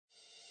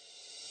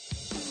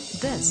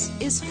This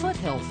is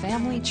Foothill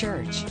Family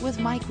Church with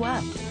Mike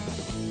Webb.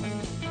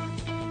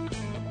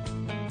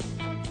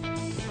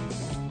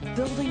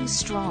 Building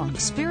strong,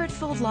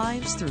 spirit-filled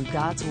lives through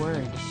God's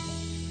Word.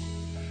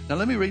 Now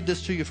let me read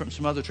this to you from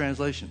some other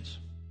translations.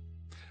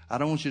 I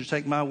don't want you to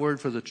take my word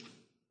for the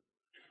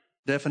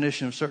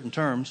definition of certain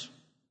terms.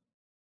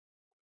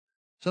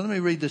 So let me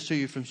read this to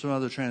you from some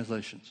other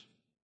translations.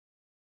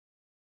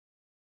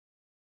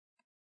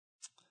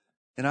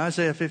 In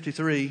Isaiah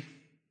 53,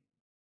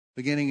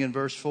 beginning in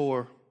verse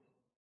 4,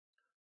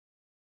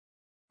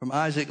 from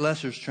Isaac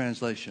Lesser's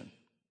translation.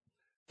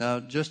 Now,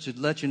 just to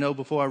let you know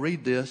before I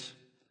read this,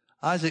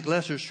 Isaac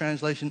Lesser's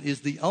translation is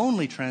the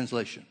only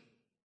translation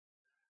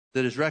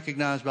that is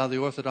recognized by the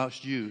Orthodox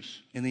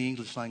Jews in the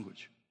English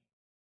language.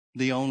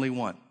 The only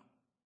one.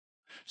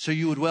 So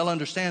you would well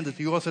understand that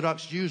the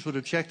Orthodox Jews would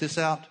have checked this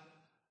out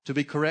to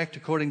be correct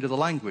according to the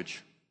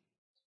language.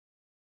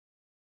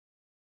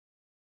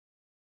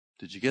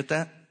 Did you get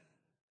that?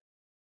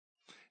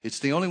 It's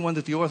the only one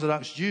that the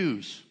Orthodox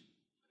Jews,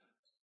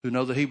 who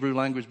know the Hebrew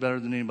language better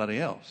than anybody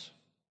else,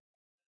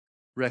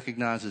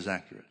 recognize as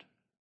accurate.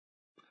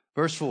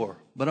 Verse 4,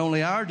 but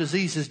only our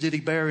diseases did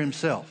he bear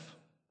himself,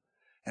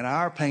 and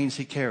our pains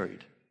he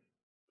carried.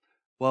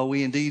 While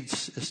we indeed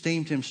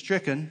esteemed him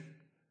stricken,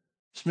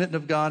 smitten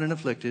of God and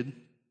afflicted,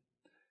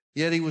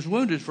 yet he was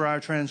wounded for our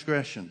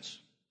transgressions.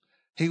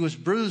 He was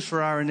bruised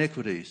for our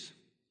iniquities.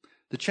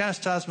 The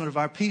chastisement of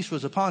our peace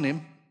was upon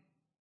him,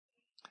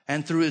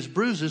 and through his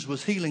bruises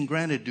was healing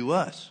granted to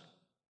us.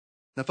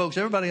 Now, folks,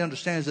 everybody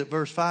understands that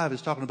verse 5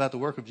 is talking about the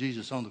work of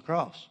Jesus on the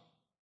cross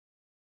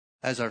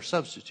as our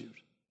substitute.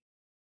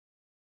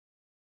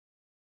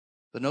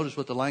 But notice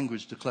what the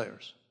language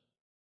declares.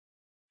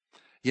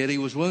 Yet he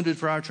was wounded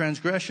for our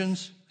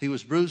transgressions. He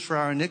was bruised for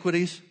our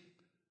iniquities.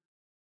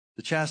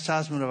 The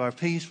chastisement of our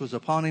peace was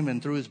upon him,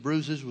 and through his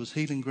bruises was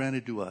healing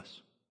granted to us.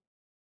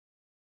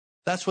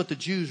 That's what the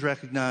Jews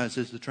recognize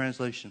as the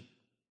translation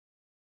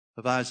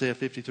of Isaiah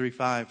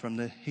 53:5 from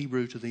the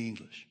Hebrew to the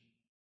English.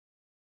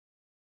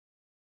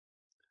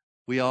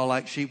 We all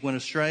like sheep went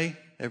astray.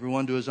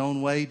 Everyone to his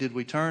own way did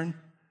we turn.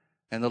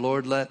 And the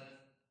Lord let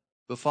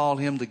befall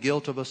him the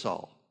guilt of us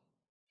all.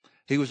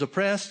 He was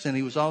oppressed and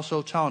he was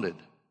also taunted.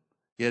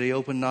 Yet he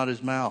opened not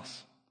his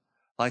mouth.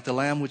 Like the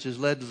lamb which is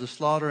led to the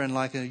slaughter, and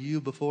like a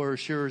ewe before her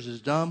shearers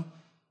is dumb,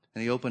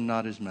 and he opened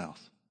not his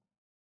mouth.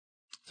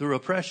 Through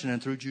oppression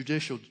and through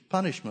judicial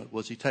punishment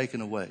was he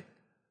taken away.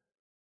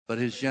 But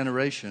his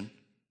generation,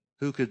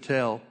 who could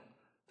tell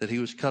that he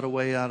was cut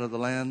away out of the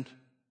land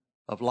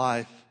of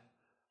life,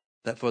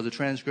 that for the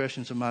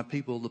transgressions of my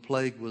people the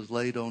plague was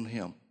laid on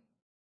him.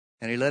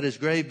 And he let his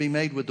grave be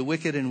made with the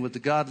wicked and with the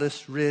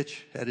godless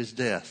rich at his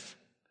death,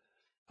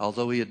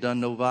 although he had done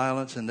no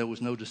violence and there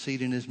was no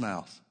deceit in his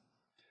mouth.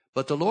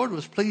 But the Lord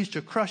was pleased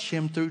to crush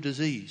him through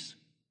disease.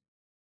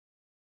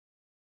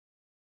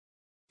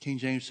 King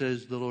James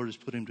says the Lord has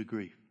put him to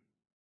grief.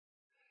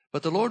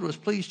 But the Lord was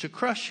pleased to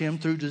crush him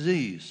through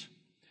disease.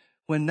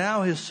 When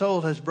now his soul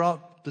has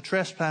brought the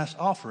trespass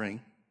offering,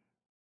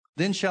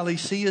 then shall he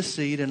see his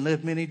seed and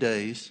live many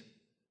days,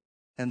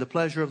 and the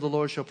pleasure of the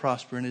Lord shall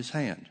prosper in his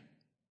hand.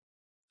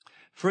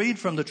 Freed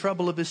from the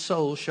trouble of his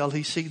soul shall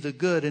he see the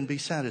good and be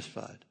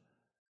satisfied.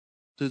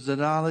 Through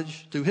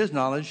his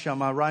knowledge shall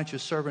my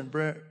righteous servant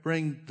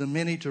bring the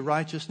many to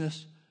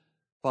righteousness,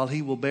 while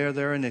he will bear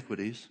their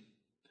iniquities.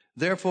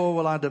 Therefore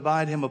will I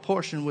divide him a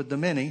portion with the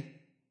many,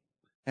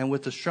 and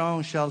with the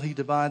strong shall he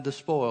divide the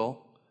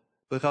spoil,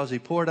 because he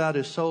poured out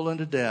his soul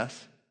unto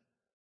death,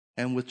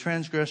 and with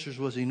transgressors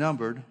was he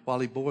numbered, while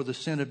he bore the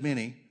sin of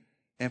many,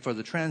 and for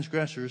the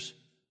transgressors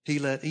he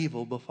let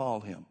evil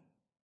befall him.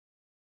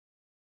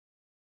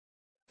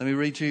 Let me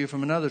read to you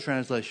from another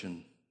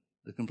translation,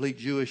 the Complete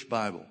Jewish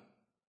Bible.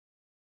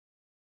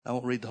 I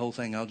won't read the whole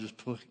thing. I'll just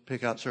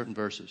pick out certain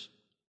verses.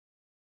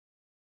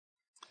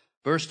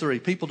 Verse 3,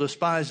 people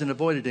despised and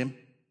avoided him,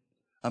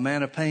 a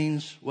man of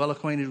pains, well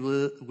acquainted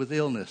with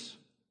illness.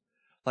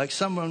 Like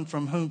someone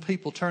from whom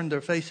people turned their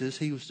faces,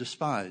 he was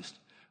despised.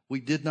 We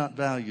did not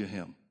value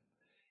him.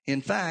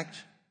 In fact,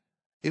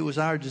 it was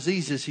our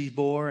diseases he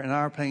bore and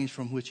our pains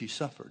from which he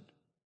suffered.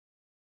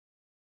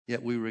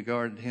 Yet we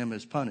regarded him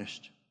as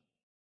punished,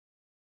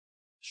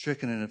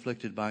 stricken and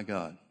afflicted by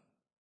God.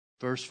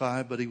 Verse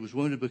 5, but he was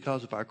wounded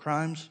because of our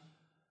crimes,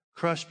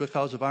 crushed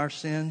because of our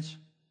sins.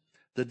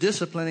 The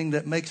disciplining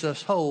that makes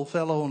us whole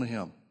fell on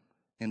him,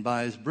 and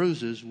by his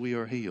bruises we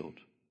are healed.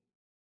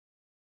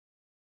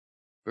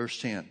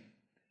 Verse 10,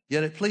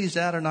 yet it pleased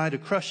Adonai to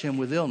crush him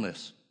with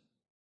illness,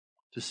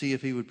 to see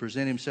if he would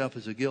present himself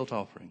as a guilt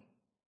offering.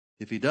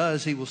 If he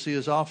does, he will see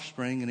his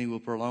offspring, and he will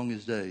prolong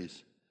his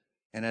days.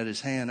 And at his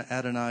hand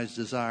Adonai's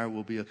desire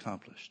will be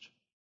accomplished.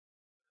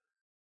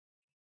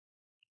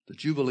 The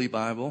Jubilee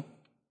Bible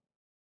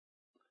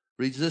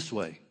reads this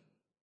way.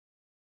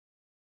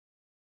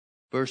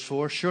 Verse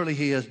 4, surely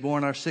he has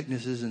borne our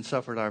sicknesses and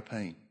suffered our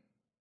pain.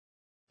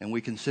 And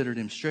we considered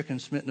him stricken,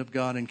 smitten of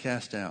God, and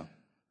cast down.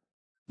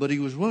 But he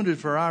was wounded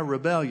for our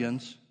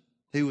rebellions.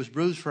 He was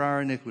bruised for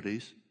our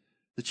iniquities.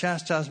 The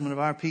chastisement of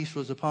our peace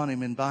was upon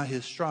him, and by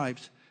his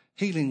stripes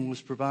healing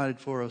was provided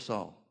for us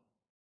all.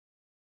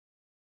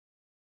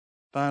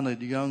 Finally,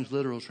 the Young's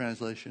literal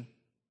translation.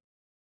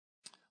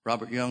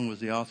 Robert Young was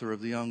the author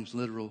of the Young's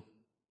Literal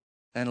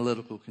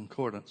Analytical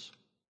Concordance,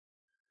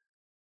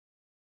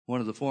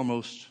 one of the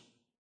foremost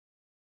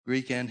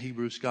Greek and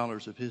Hebrew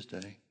scholars of his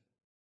day.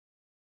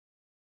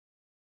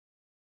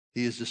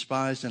 He is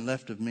despised and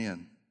left of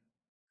men,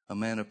 a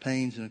man of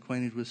pains and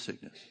acquainted with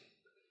sickness.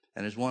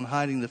 And as one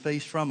hiding the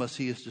face from us,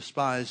 he is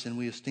despised, and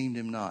we esteemed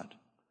him not.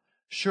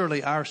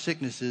 Surely our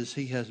sicknesses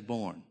he has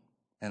borne,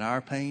 and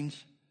our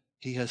pains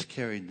he has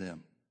carried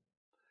them.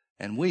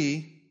 And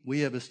we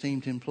have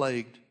esteemed him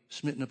plagued,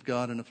 smitten of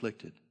God, and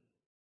afflicted.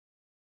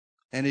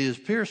 And he is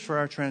pierced for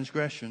our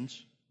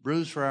transgressions,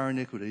 bruised for our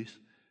iniquities.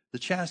 The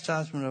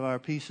chastisement of our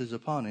peace is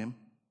upon him,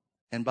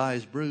 and by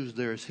his bruise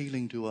there is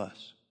healing to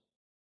us.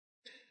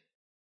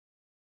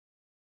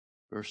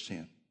 Verse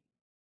 10.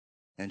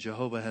 And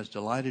Jehovah has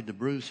delighted to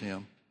bruise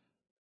him.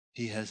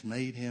 He has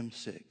made him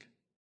sick.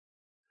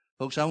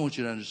 Folks, I want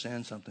you to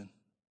understand something.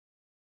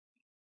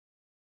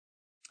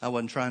 I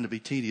wasn't trying to be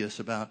tedious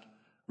about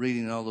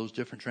reading all those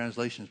different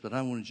translations, but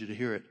I wanted you to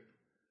hear it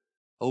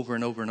over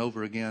and over and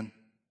over again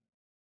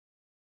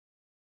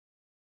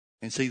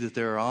and see that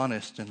there are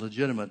honest and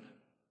legitimate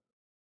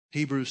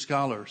Hebrew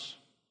scholars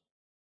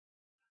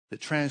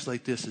that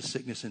translate this as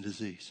sickness and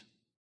disease.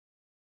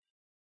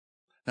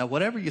 Now,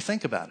 whatever you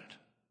think about it,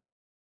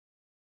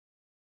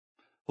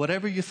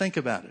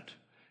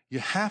 you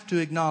have to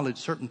acknowledge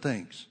certain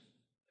things.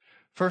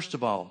 First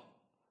of all,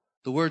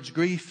 the words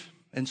grief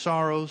and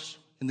sorrows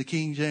in the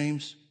King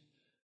James,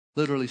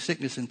 literally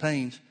sickness and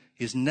pains,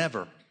 is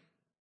never,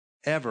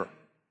 ever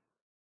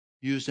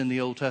used in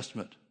the Old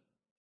Testament.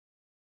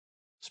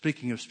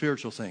 Speaking of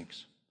spiritual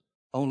things,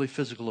 only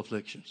physical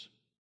afflictions.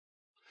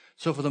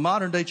 So for the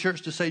modern day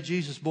church to say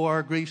Jesus bore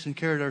our griefs and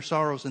carried our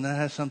sorrows, and that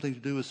has something to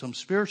do with some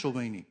spiritual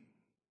meaning,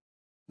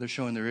 they're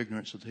showing their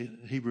ignorance of the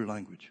Hebrew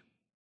language.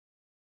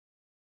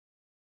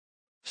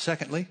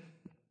 Secondly,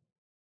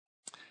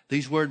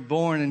 these words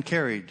borne and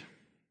carried,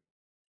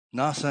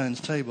 nasa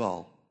and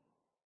tabal,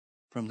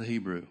 from the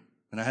Hebrew.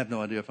 And I have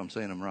no idea if I'm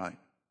saying them right.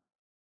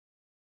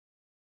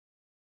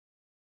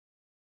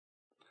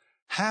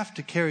 Have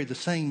to carry the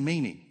same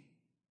meaning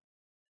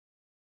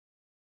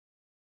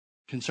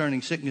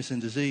concerning sickness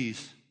and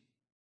disease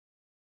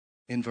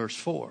in verse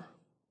 4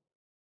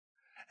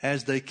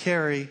 as they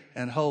carry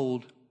and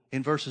hold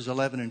in verses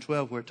 11 and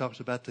 12, where it talks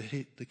about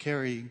the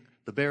carrying,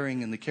 the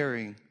bearing and the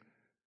carrying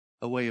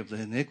away of the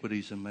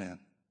iniquities of man.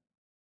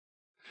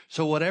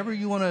 So whatever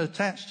you want to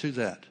attach to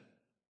that,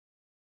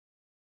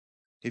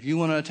 if you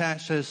want to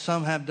attach, as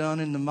some have done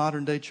in the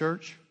modern day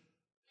church,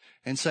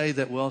 and say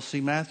that, well,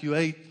 see, Matthew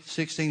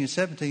 8:16 and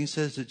 17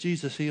 says that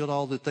Jesus healed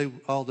all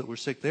that were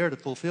sick there to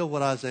fulfill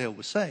what Isaiah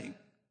was saying,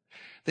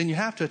 then you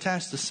have to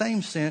attach the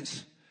same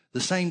sense,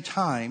 the same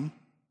time,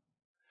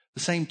 the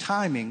same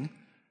timing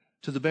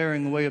to the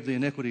bearing away of the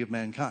iniquity of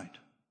mankind.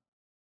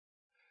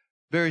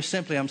 Very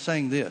simply, I'm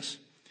saying this.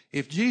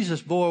 If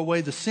Jesus bore away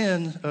if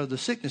Jesus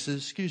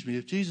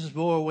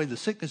bore away the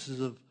sicknesses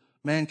of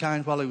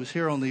mankind while he was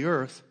here on the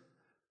earth,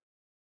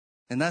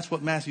 and that's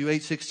what Matthew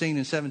 8:16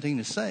 and 17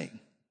 is saying,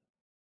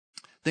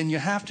 then you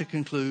have to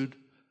conclude,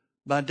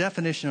 by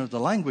definition of the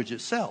language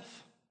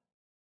itself,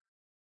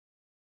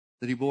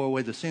 that he bore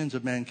away the sins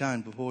of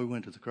mankind before he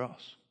went to the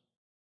cross.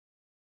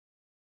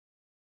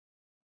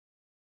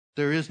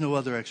 There is no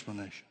other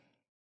explanation.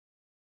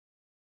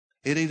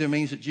 It either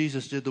means that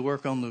Jesus did the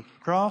work on the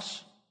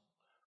cross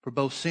for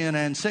both sin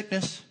and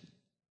sickness,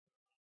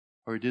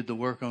 or he did the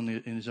work in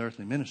his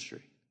earthly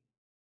ministry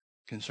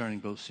concerning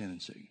both sin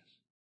and sickness.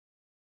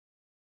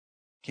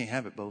 Can't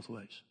have it both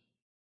ways.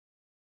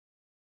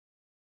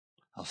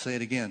 I'll say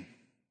it again.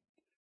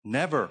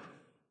 Never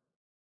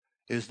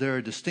is there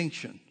a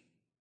distinction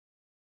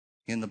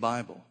in the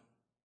Bible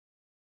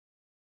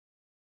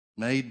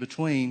made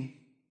between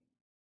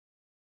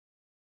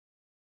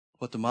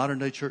what the modern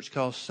day church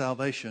calls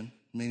salvation,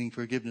 meaning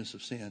forgiveness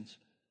of sins,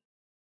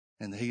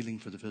 and the healing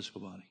for the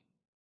physical body.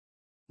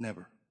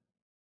 Never.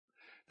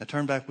 Now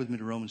turn back with me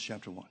to Romans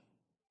chapter 1.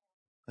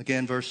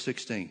 Again, verse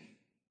 16.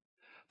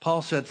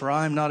 Paul said, "For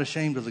I am not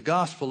ashamed of the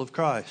gospel of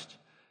Christ,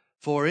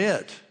 for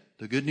it,"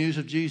 the good news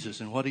of Jesus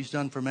and what he's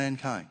done for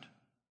mankind.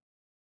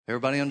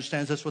 Everybody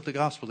understands that's what the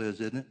gospel is,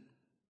 isn't it?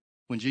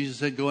 When Jesus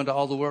said, "Go into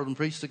all the world and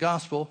preach the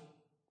gospel,"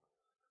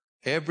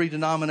 every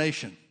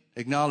denomination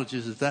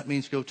acknowledges that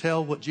means go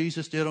tell what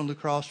Jesus did on the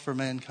cross for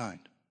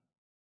mankind.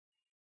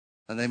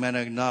 And they may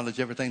not acknowledge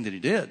everything that he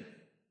did,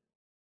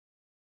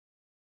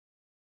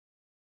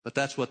 but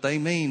that's what they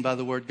mean by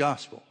the word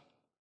gospel.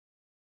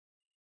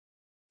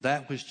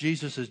 That which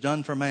Jesus has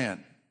done for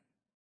man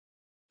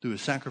through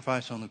his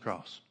sacrifice on the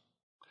cross.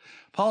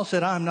 Paul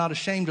said, "I am not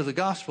ashamed of the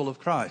gospel of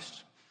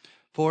Christ,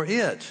 for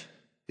it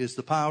is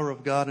the power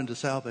of God unto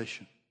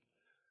salvation,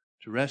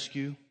 to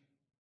rescue,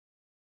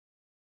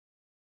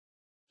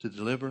 to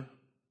deliver,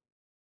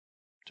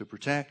 to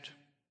protect,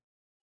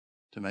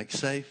 to make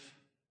safe,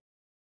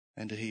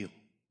 and to heal."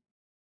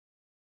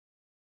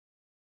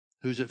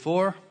 Who's it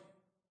for?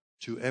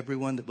 To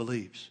everyone that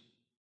believes.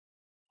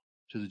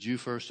 to the Jew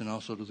first and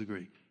also to the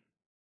Greek.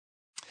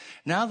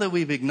 Now that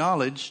we've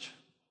acknowledged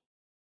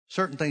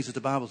certain things that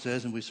the Bible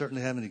says, and we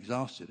certainly haven't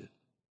exhausted it,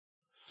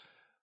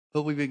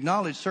 but we've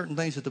acknowledged certain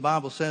things that the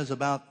Bible says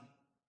about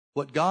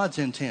what God's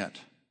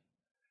intent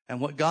and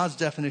what God's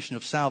definition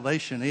of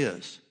salvation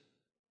is,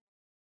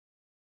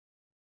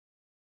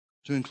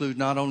 to include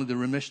not only the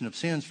remission of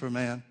sins for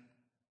man,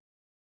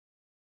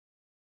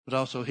 but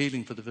also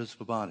healing for the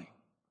physical body.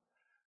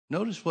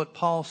 Notice what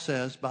Paul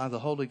says by the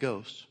Holy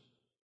Ghost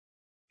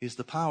is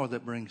the power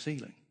that brings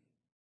healing.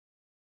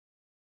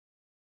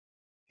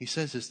 He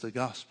says it's the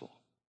gospel.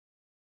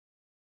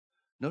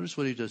 Notice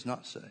what he does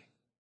not say.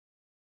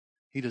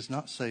 He does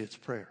not say it's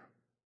prayer.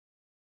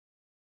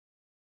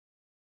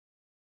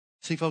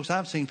 See, folks,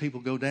 I've seen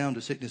people go down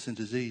to sickness and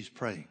disease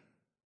praying.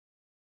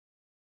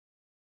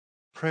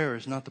 Prayer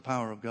is not the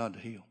power of God to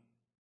heal.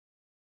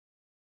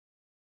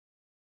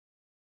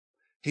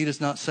 He does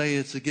not say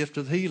it's the gift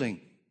of healing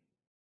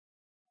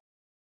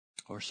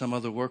or some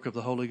other work of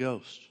the Holy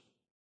Ghost.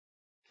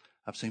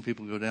 I've seen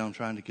people go down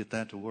trying to get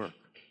that to work.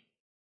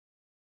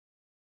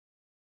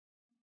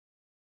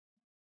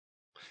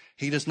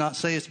 He does not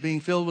say it's being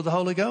filled with the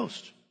Holy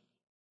Ghost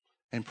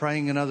and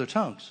praying in other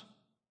tongues.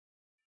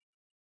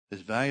 As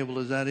valuable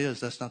as that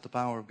is, that's not the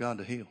power of God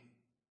to heal.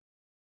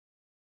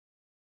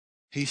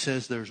 He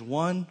says there's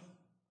one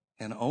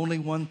and only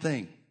one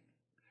thing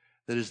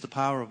that is the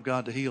power of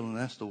God to heal, and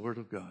that's the Word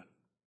of God.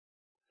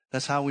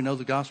 That's how we know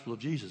the gospel of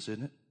Jesus,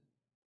 isn't it?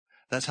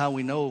 That's how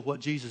we know what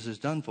Jesus has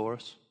done for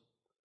us,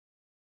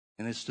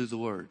 and it's through the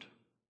Word.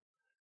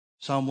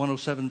 Psalm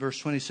 107 verse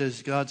 20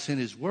 says God sent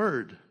His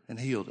Word and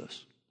healed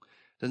us.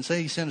 It doesn't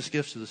say He sent us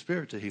gifts of the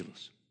Spirit to heal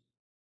us.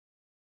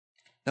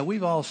 Now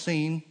we've all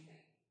seen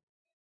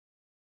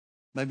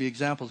maybe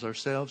examples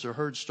ourselves or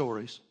heard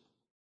stories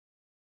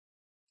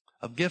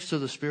of gifts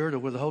of the Spirit or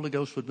where the Holy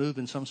Ghost would move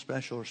in some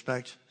special or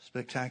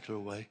spectacular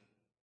way,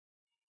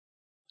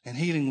 and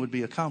healing would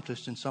be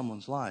accomplished in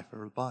someone's life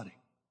or body.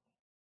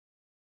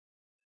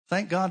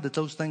 Thank God that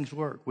those things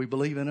work. We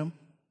believe in them.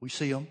 We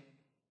see them.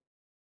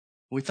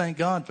 We thank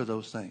God for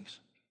those things.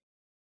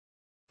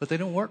 But they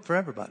don't work for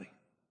everybody.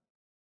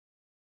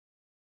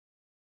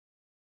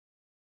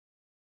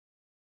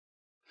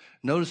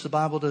 Notice the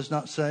Bible does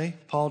not say,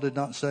 Paul did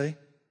not say,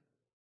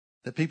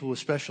 that people with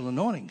special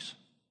anointings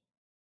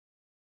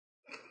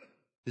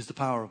is the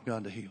power of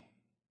God to heal.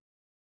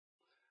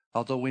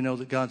 Although we know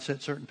that God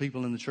set certain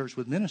people in the church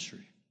with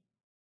ministry,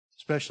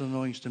 special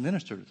anointings to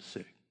minister to the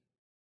sick.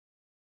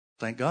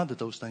 Thank God that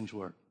those things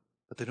work,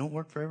 but they don't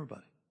work for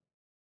everybody.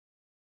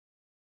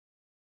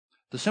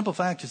 The simple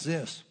fact is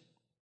this: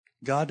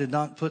 God did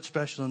not put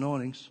special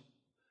anointings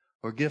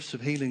or gifts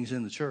of healings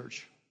in the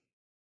church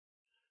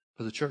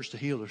for the church to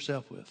heal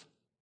herself with.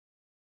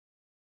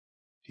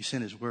 He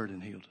sent His Word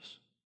and healed us.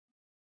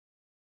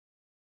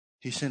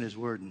 He sent His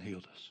Word and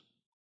healed us.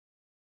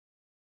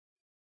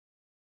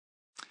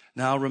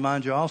 Now I'll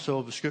remind you also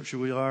of a scripture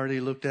we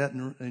already looked at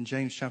in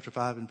James chapter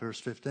 5 and verse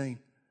 15.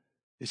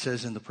 It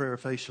says, "And the prayer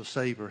of faith shall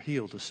save or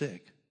heal the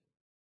sick,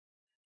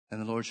 and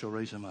the Lord shall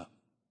raise him up."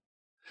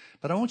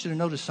 But I want you to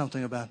notice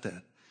something about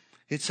that.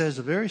 It says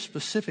a very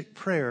specific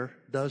prayer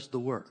does the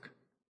work.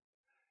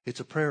 It's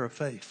a prayer of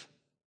faith.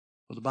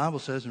 Well, the Bible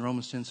says in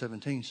Romans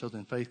 10:17, "So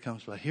then faith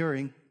comes by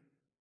hearing,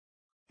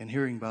 and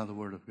hearing by the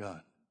Word of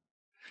God."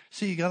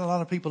 See, you got a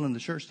lot of people in the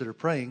church that are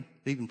praying,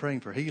 even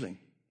praying for healing,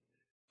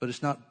 but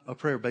it's not a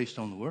prayer based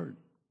on the Word.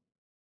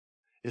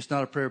 It's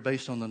not a prayer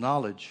based on the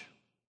knowledge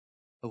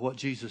of what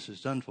Jesus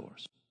has done for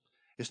us.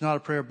 It's not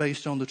a prayer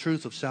based on the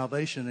truth of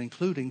salvation,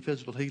 including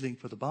physical healing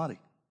for the body.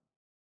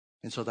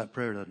 And so that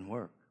prayer doesn't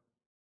work.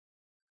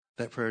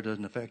 That prayer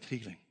doesn't affect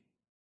healing.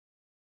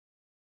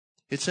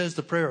 It says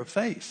the prayer of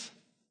faith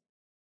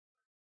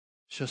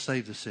shall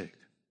save the sick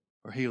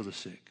or heal the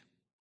sick,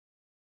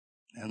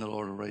 and the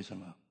Lord will raise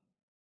them up.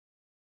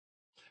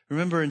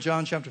 Remember in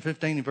John chapter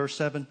 15 and verse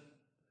 7,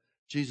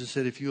 Jesus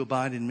said, "If you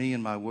abide in me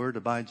and my word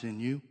abides in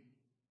you,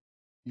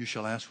 you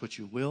shall ask what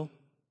you will,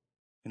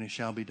 and it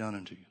shall be done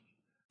unto you."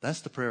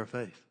 That's the prayer of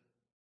faith.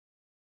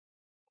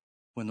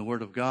 When the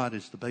Word of God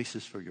is the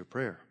basis for your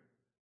prayer.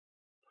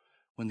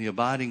 When the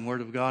abiding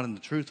Word of God and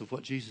the truth of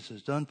what Jesus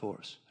has done for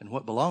us and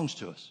what belongs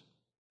to us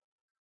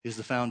is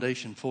the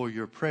foundation for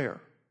your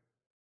prayer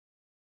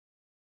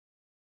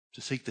to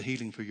seek the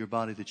healing for your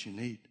body that you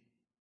need.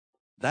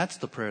 That's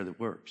the prayer that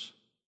works.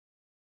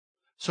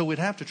 So we'd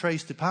have to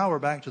trace the power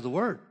back to the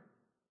Word,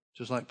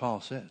 just like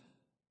Paul said.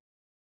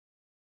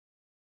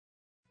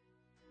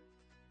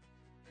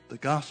 The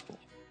gospel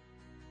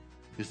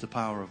is the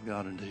power of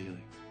God unto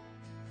healing.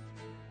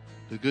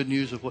 The good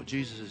news of what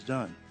Jesus has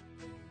done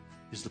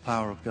is the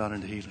power of God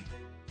unto healing.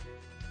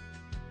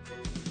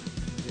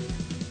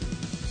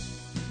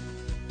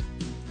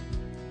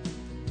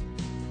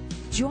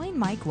 Join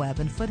Mike Webb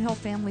and Foothill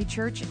Family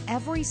Church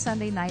every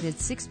Sunday night at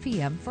 6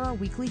 p.m. for our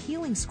weekly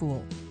Healing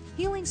School.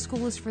 Healing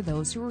School is for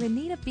those who are in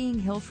need of being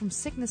healed from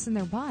sickness in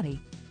their body,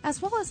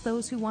 as well as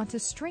those who want to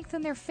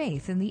strengthen their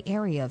faith in the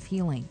area of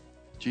healing.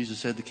 Jesus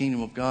said the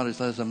kingdom of God is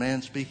as a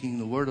man speaking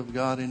the word of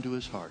God into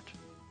his heart.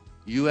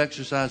 You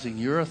exercising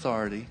your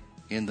authority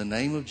in the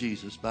name of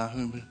Jesus, by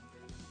whom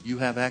you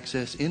have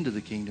access into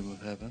the kingdom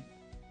of heaven,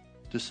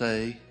 to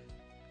say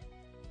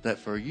that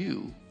for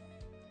you,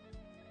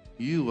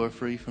 you are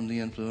free from the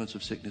influence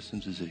of sickness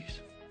and disease.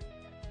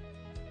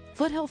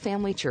 Foothill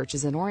Family Church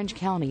is in Orange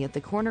County at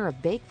the corner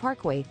of Bake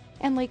Parkway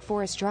and Lake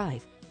Forest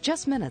Drive,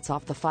 just minutes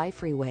off the 5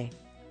 freeway.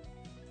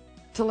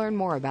 To learn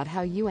more about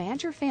how you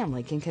and your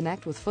family can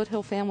connect with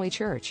Foothill Family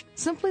Church,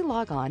 simply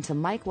log on to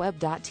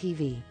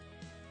mikeweb.tv.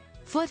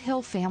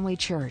 Foothill Family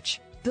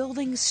Church,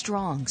 building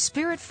strong,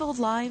 spirit-filled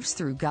lives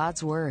through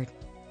God's Word.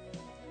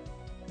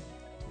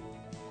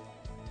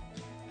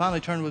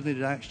 Finally, turn with me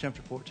to Acts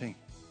chapter 14.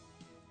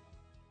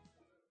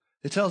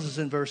 It tells us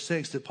in verse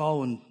 6 that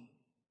Paul and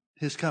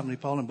his company,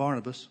 Paul and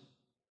Barnabas,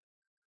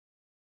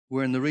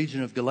 were in the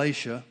region of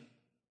Galatia.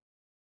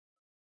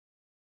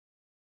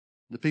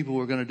 The people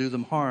were going to do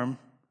them harm,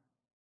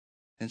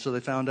 and so they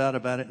found out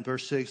about it. In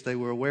verse 6, they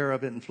were aware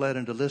of it and fled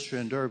into Lystra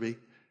and Derbe,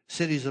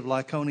 cities of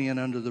Lycaonia, and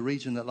under the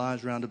region that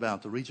lies round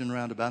about. The region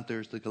round about there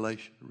is the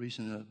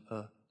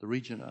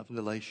region of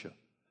Galatia.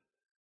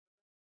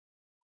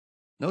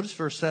 Notice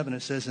verse 7,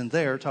 it says, and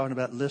there, talking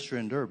about Lystra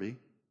and Derbe,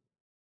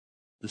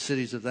 the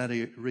cities of that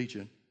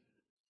region,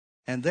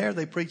 and there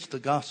they preached the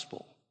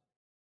gospel.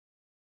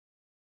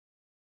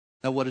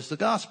 Now, what is the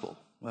gospel?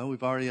 Well,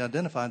 we've already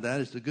identified that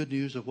as the good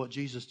news of what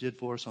Jesus did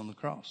for us on the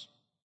cross.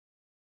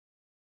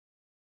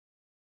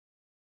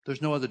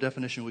 There's no other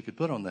definition we could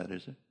put on that,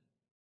 is it?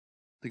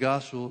 The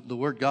gospel, the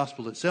word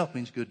gospel itself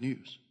means good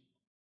news.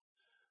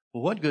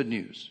 Well, what good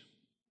news?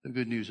 The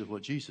good news of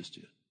what Jesus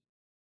did.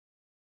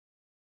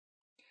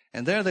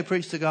 And there they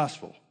preached the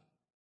gospel.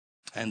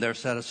 And there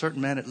sat a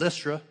certain man at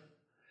Lystra,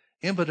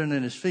 impotent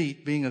in his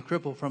feet, being a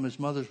cripple from his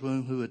mother's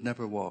womb, who had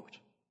never walked.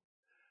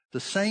 The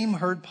same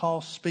heard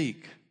Paul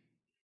speak.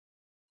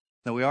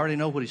 Now, we already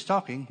know what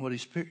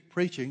he's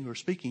preaching or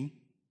speaking.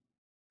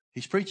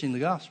 He's preaching the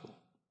gospel,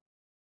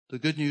 the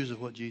good news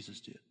of what Jesus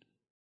did.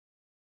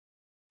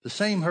 The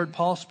same heard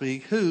Paul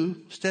speak, who,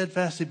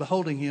 steadfastly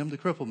beholding him, the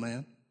crippled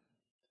man,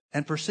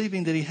 and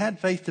perceiving that he had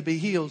faith to be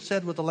healed,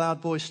 said with a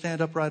loud voice, stand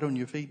upright on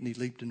your feet, and he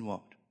leaped and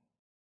walked.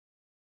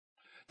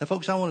 Now,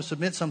 folks, I want to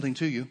submit something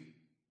to you.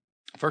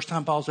 First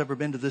time Paul's ever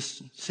been to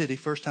this city,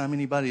 first time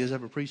anybody has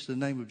ever preached the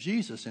name of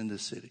Jesus in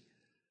this city.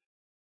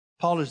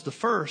 Paul is the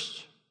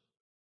first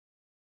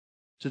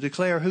to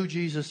declare who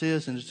Jesus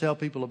is and to tell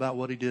people about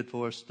what he did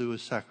for us through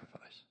his sacrifice.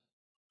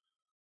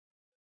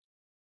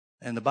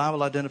 And the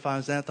Bible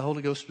identifies that. The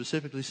Holy Ghost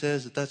specifically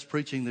says that that's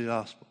preaching the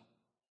gospel.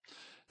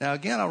 Now,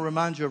 again, I'll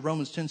remind you of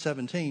Romans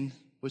 10:17,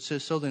 which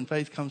says, so then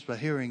faith comes by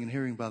hearing, and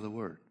hearing by the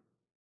word.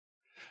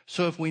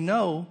 So if we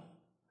know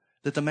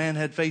that the man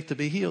had faith to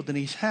be healed, then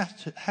he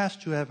has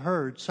to have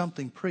heard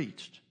something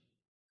preached,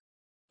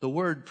 the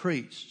word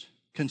preached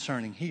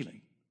concerning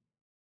healing.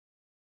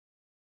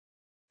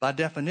 By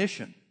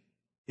definition,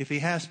 if he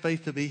has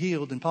faith to be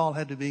healed, then Paul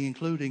had to be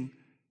including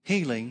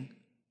healing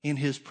in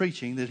his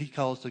preaching that he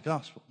calls the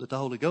gospel, that the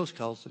Holy Ghost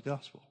calls the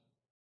gospel.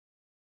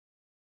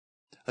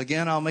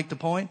 Again, I'll make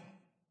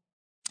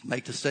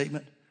the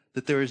statement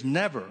that there is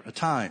never a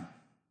time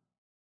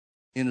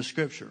in the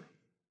Scripture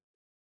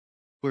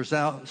where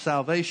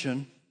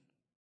salvation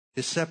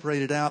is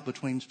separated out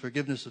between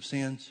forgiveness of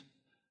sins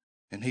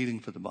and healing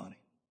for the body.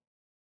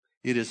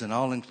 It is an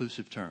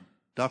all-inclusive term.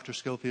 Dr.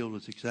 Schofield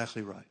was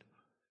exactly right.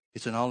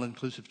 It's an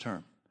all-inclusive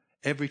term.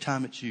 Every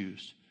time it's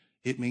used,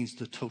 it means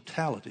the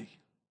totality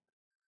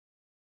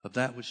of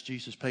that which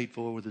Jesus paid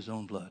for with his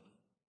own blood.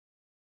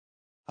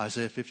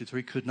 Isaiah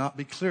 53 could not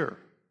be clearer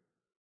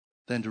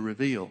than to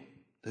reveal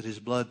that his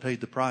blood paid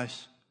the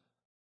price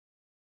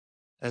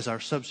as our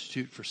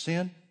substitute for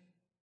sin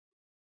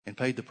and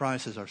paid the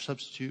price as our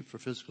substitute for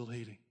physical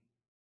healing.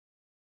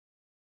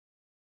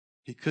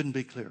 He couldn't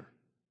be clearer.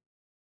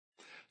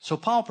 So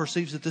Paul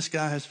perceives that this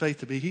guy has faith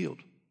to be healed.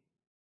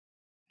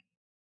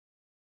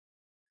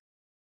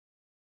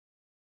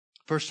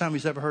 First time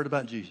he's ever heard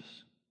about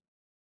Jesus.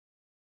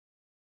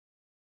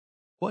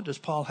 What does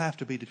Paul have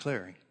to be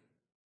declaring?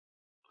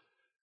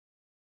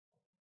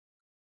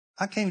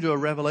 I came to a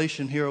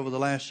revelation here over the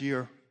last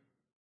year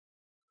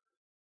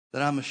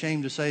that I'm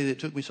ashamed to say that it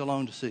took me so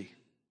long to see.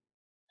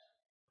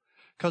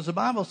 Because the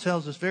Bible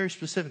tells us very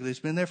specifically, it's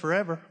been there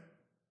forever,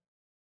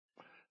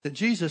 that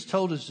Jesus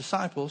told his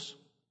disciples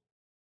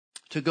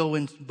to go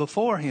in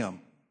before him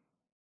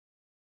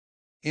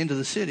into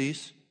the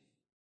cities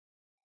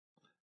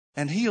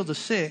and heal the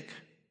sick,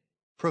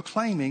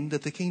 proclaiming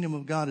that the kingdom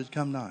of God had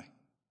come nigh.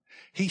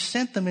 He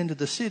sent them into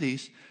the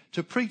cities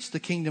to preach the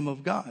kingdom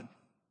of God.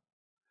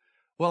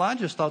 Well, I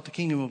just thought the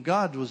kingdom of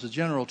God was a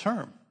general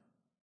term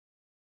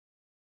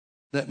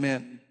that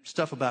meant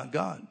stuff about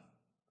God.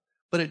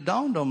 But it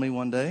dawned on me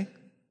one day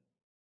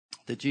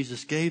that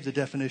Jesus gave the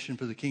definition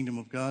for the kingdom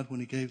of God when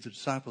he gave the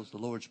disciples the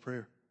Lord's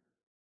Prayer.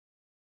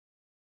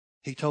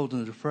 He told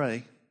them to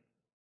pray,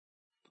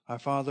 Our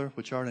Father,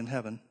 which art in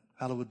heaven,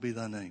 hallowed be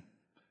thy name.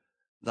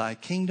 Thy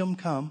kingdom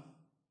come.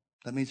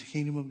 That means the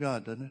kingdom of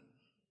God, doesn't it?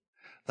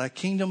 Thy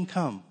kingdom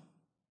come.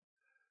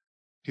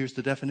 Here's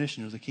the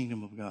definition of the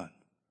kingdom of God.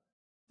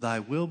 Thy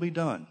will be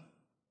done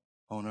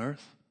on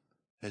earth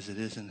as it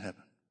is in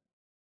heaven.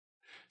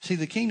 See,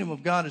 the kingdom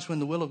of God is when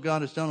the will of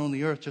God is done on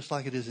the earth just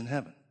like it is in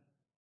heaven.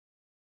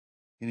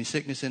 Any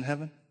sickness in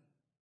heaven?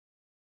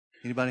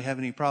 Anybody have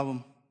any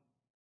problem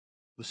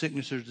with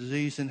sickness or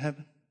disease in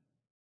heaven?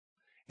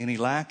 Any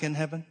lack in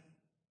heaven?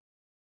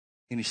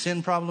 Any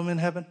sin problem in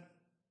heaven?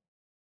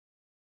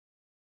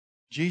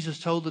 Jesus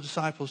told the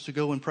disciples to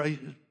go and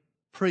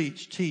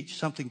preach, teach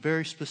something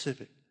very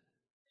specific.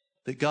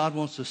 That God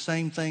wants the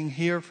same thing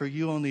here for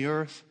you on the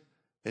earth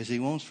as He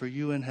wants for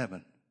you in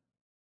heaven.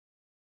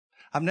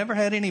 I've never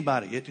had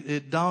anybody,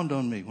 it dawned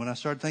on me when I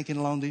started thinking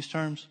along these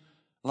terms,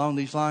 along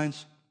these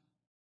lines.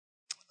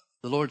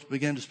 The Lord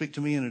began to speak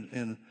to me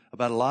in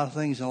about a lot of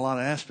things and a lot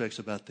of aspects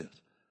about this.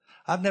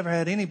 I've never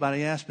had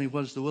anybody ask me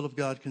what is the will of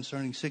God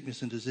concerning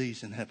sickness and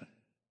disease in heaven.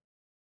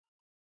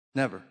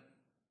 Never.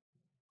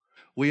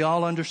 We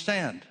all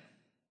understand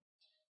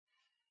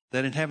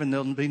that in heaven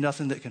there'll be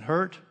nothing that can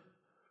hurt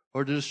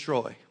or to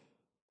destroy.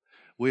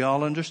 We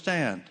all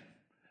understand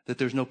that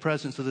there's no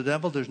presence of the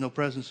devil, there's no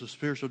presence of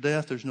spiritual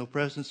death, there's no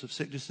presence of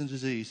sickness and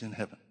disease in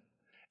heaven.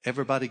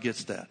 Everybody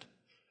gets that.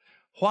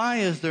 Why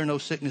is there no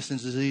sickness and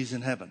disease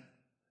in heaven?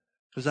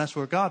 Because that's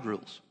where God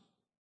rules.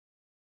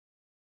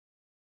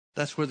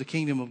 That's where the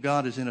kingdom of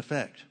God is in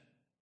effect.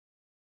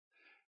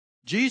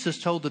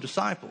 Jesus told the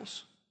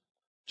disciples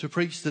to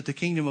preach that the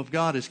kingdom of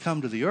God has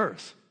come to the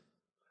earth,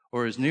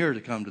 or is near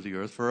to come to the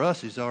earth. For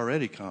us, He's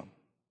already come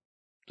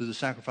through the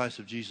sacrifice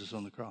of Jesus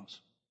on the cross.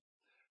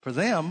 For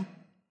them,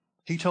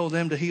 He told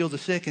them to heal the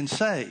sick and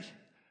say,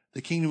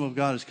 the kingdom of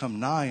God has come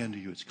nigh unto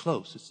you. It's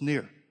close. It's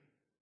near.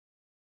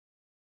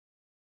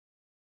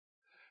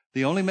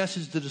 The only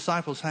message the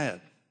disciples had,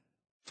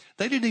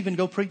 they didn't even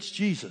go preach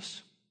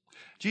Jesus.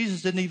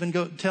 Jesus didn't even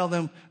go tell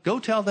them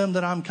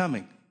that I'm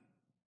coming.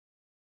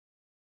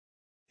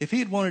 If He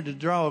had wanted to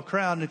draw a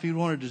crowd and if He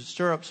wanted to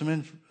stir up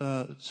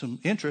some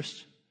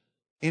interest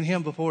in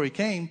Him before He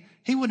came,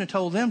 He wouldn't have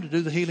told them to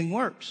do the healing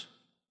works.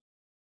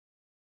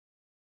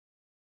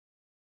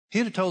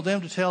 He'd have told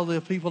them to tell the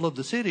people of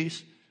the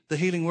cities the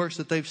healing works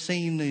that they've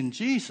seen in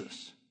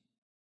Jesus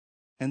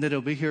and that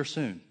He'll be here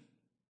soon.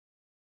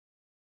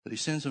 That He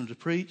sends them to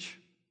preach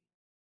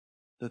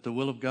that the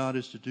will of God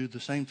is to do the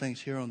same things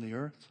here on the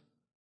earth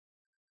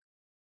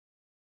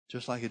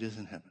just like it is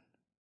in heaven.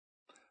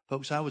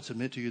 Folks, I would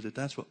submit to you that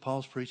that's what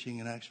Paul's preaching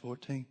in Acts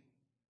 14.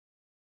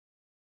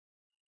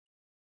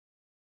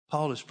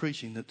 Paul is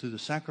preaching that through the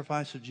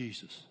sacrifice of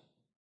Jesus,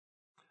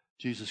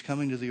 Jesus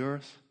coming to the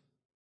earth,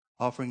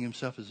 offering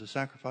Himself as a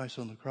sacrifice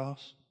on the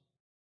cross,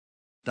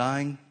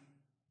 dying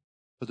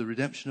for the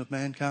redemption of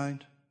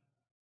mankind,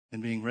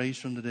 and being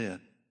raised from the dead,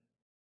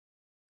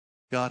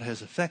 God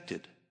has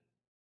effected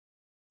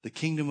the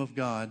kingdom of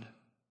God,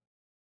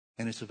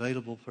 and it's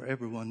available for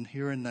everyone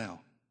here and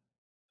now.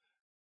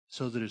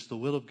 So that it's the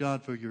will of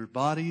God for your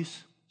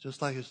bodies, just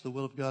like it's the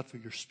will of God for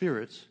your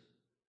spirits,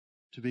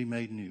 to be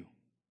made new.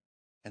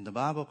 And the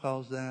Bible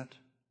calls that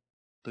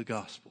the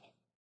gospel.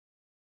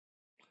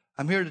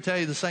 I'm here to tell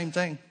you the same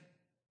thing.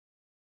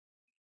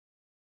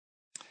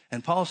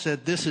 And Paul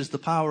said this is the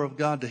power of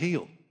God to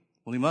heal.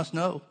 Well, he must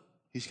know.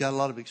 He's got a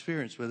lot of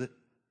experience with it.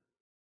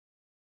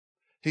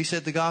 He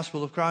said the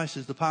gospel of Christ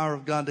is the power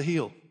of God to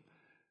heal.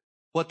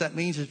 What that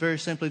means is very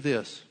simply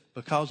this: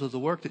 because of the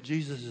work that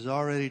Jesus has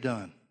already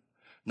done.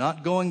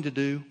 Not going to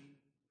do.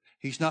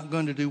 He's not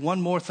going to do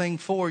one more thing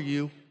for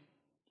you,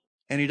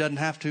 and He doesn't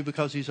have to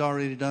because He's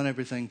already done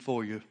everything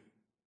for you.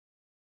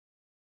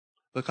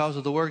 Because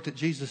of the work that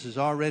Jesus has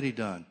already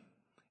done.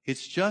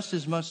 It's just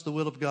as much the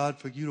will of God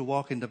for you to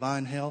walk in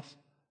divine health,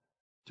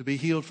 to be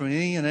healed from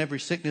any and every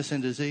sickness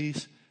and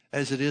disease,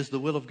 as it is the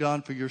will of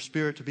God for your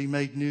spirit to be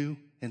made new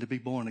and to be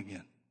born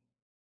again.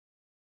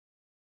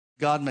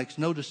 God makes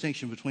no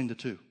distinction between the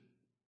two.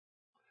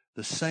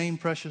 The same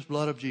precious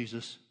blood of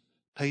Jesus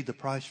paid the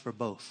price for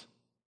both.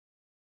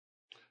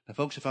 Now,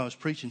 folks, if I was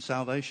preaching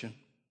salvation,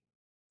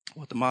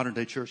 what the modern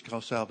day church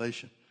calls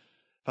salvation,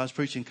 if I was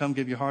preaching, come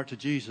give your heart to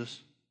Jesus,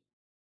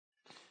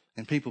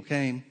 and people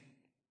came,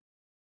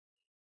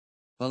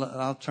 well,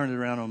 I'll turn it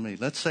around on me.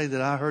 Let's say that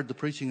I heard the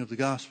preaching of the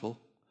gospel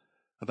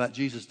about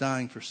Jesus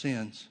dying for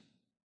sins,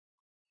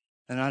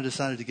 and I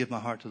decided to give my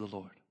heart to the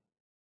Lord.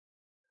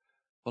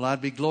 Well,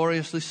 I'd be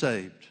gloriously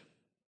saved.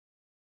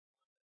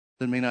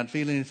 Doesn't mean I'd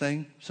feel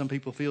anything. Some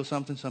people feel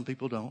something, some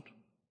people don't.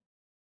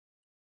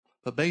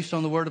 But based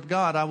on the Word of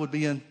God, I would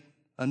be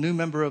a new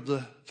member of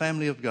the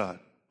family of God,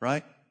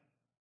 right?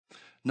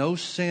 No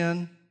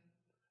sin,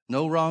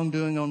 no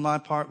wrongdoing on my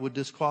part would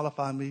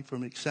disqualify me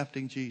from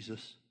accepting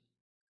Jesus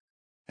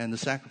and the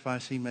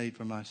sacrifice He made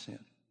for my sin.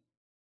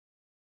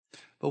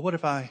 But what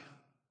if I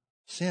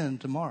sin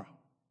tomorrow?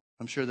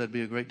 I'm sure that'd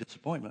be a great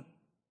disappointment.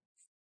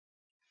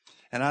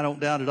 And I don't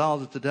doubt at all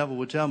that the devil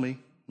would tell me,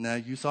 now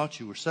you thought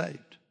you were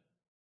saved.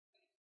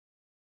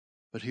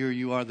 But here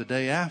you are the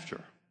day after,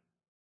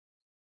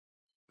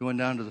 going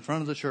down to the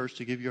front of the church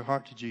to give your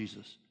heart to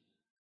Jesus.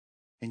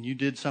 And you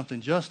did something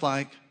just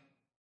like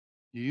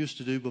you used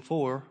to do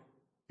before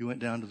you went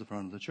down to the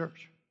front of the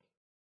church.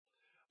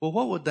 Well,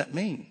 what would that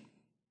mean?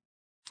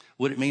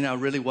 Would it mean I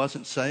really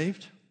wasn't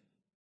saved?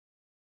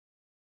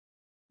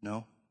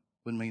 No,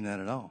 wouldn't mean that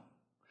at all.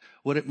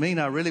 Would it mean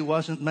I really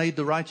wasn't made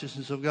the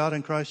righteousness of God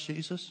in Christ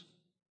Jesus?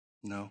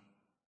 No,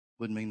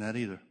 wouldn't mean that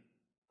either.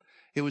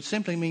 It would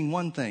simply mean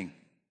one thing.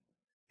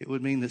 It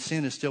would mean that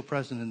sin is still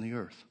present in the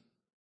earth.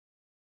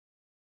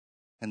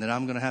 And that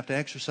I'm going to have to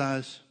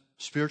exercise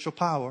spiritual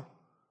power,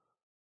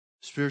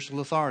 spiritual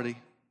authority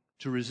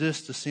to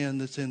resist the sin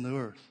that's in the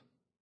earth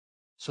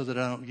so that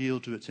I don't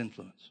yield to its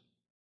influence.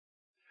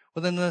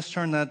 Well, then let's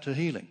turn that to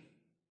healing.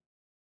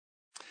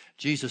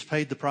 Jesus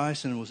paid the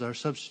price and was our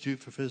substitute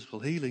for physical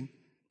healing,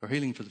 or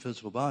healing for the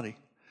physical body,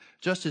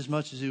 just as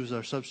much as he was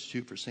our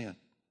substitute for sin.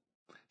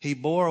 He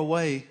bore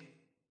away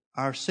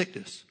our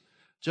sickness,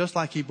 just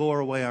like he bore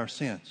away our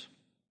sins.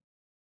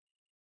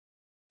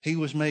 He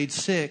was made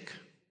sick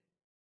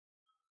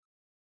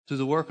through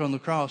the work on the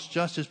cross,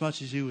 just as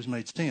much as he was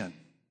made sin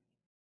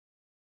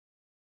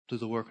through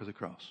the work of the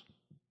cross.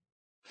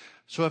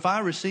 So if I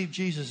receive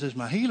Jesus as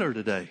my healer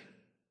today,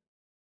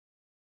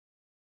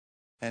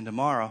 and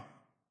tomorrow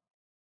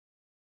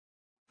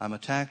I'm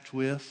attacked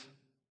with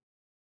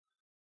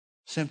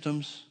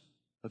symptoms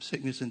of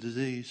sickness and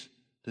disease,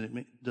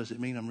 does it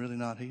mean I'm really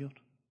not healed?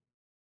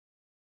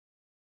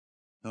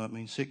 No, it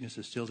means sickness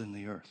is still in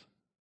the earth.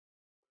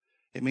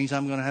 It means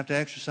I'm going to have to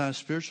exercise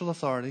spiritual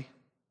authority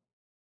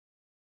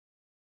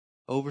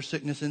over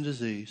sickness and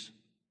disease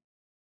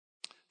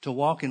to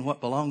walk in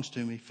what belongs to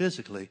me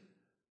physically,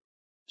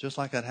 just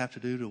like I'd have to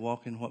do to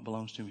walk in what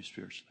belongs to me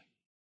spiritually.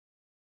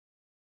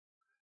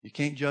 You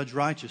can't judge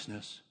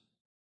righteousness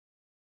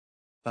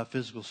by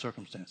physical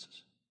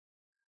circumstances.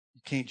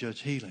 You can't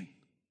judge healing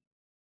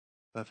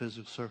by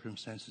physical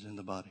circumstances in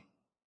the body.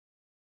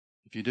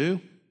 If you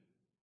do,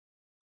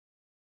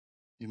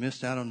 you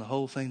missed out on the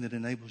whole thing that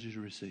enables you to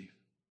receive.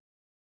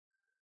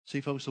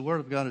 See, folks, the Word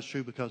of God is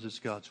true because it's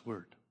God's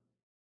Word.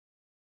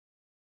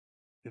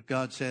 If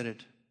God said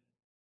it,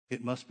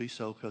 it must be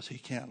so because He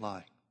can't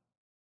lie.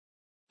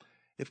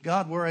 If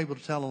God were able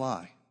to tell a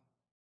lie,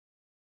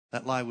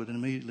 that lie would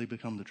immediately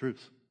become the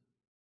truth.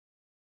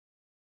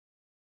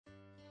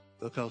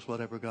 Because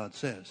whatever God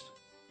says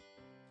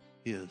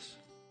is.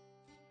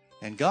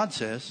 And God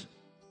says,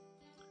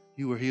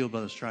 you were healed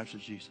by the stripes of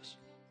Jesus.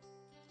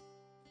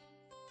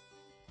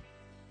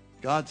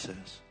 God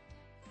says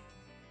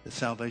that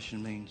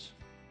salvation means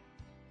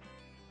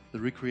the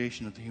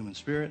recreation of the human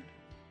spirit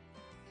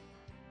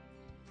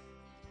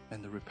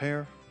and the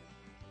repair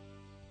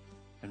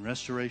and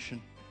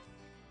restoration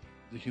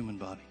of the human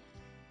body.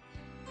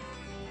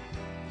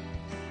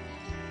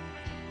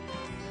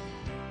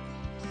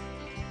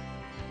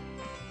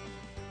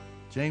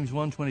 James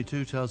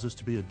 1:22 tells us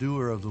to be a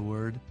doer of the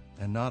word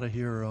and not a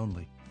hearer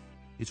only.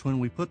 It's when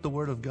we put the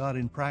word of God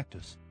in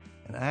practice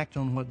and act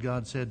on what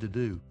God said to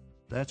do,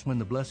 that's when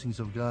the blessings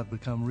of God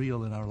become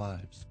real in our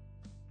lives.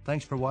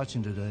 Thanks for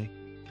watching today.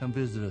 Come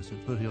visit us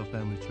at Foothill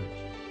Family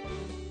Church.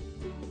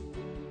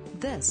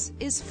 This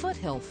is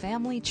Foothill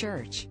Family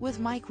Church with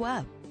Mike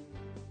Webb.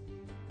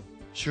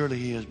 Surely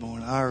He has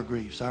borne our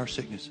griefs, our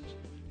sicknesses,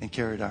 and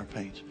carried our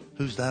pains.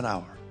 Who's that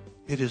our?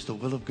 It is the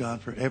will of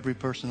God for every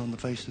person on the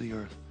face of the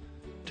earth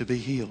to be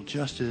healed,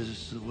 just as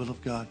it's the will of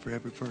God for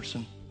every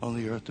person on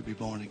the earth to be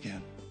born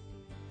again,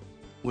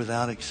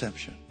 without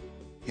exception,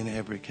 in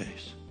every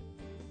case.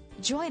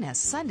 Join us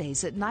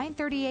Sundays at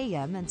 9:30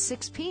 a.m. and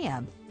 6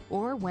 p.m.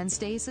 or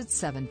Wednesdays at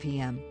 7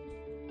 p.m.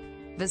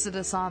 Visit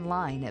us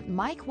online at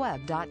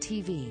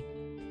mikewebb.tv.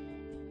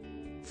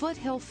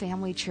 Foothill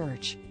Family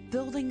Church,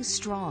 building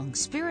strong,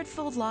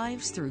 Spirit-filled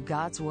lives through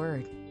God's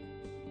Word.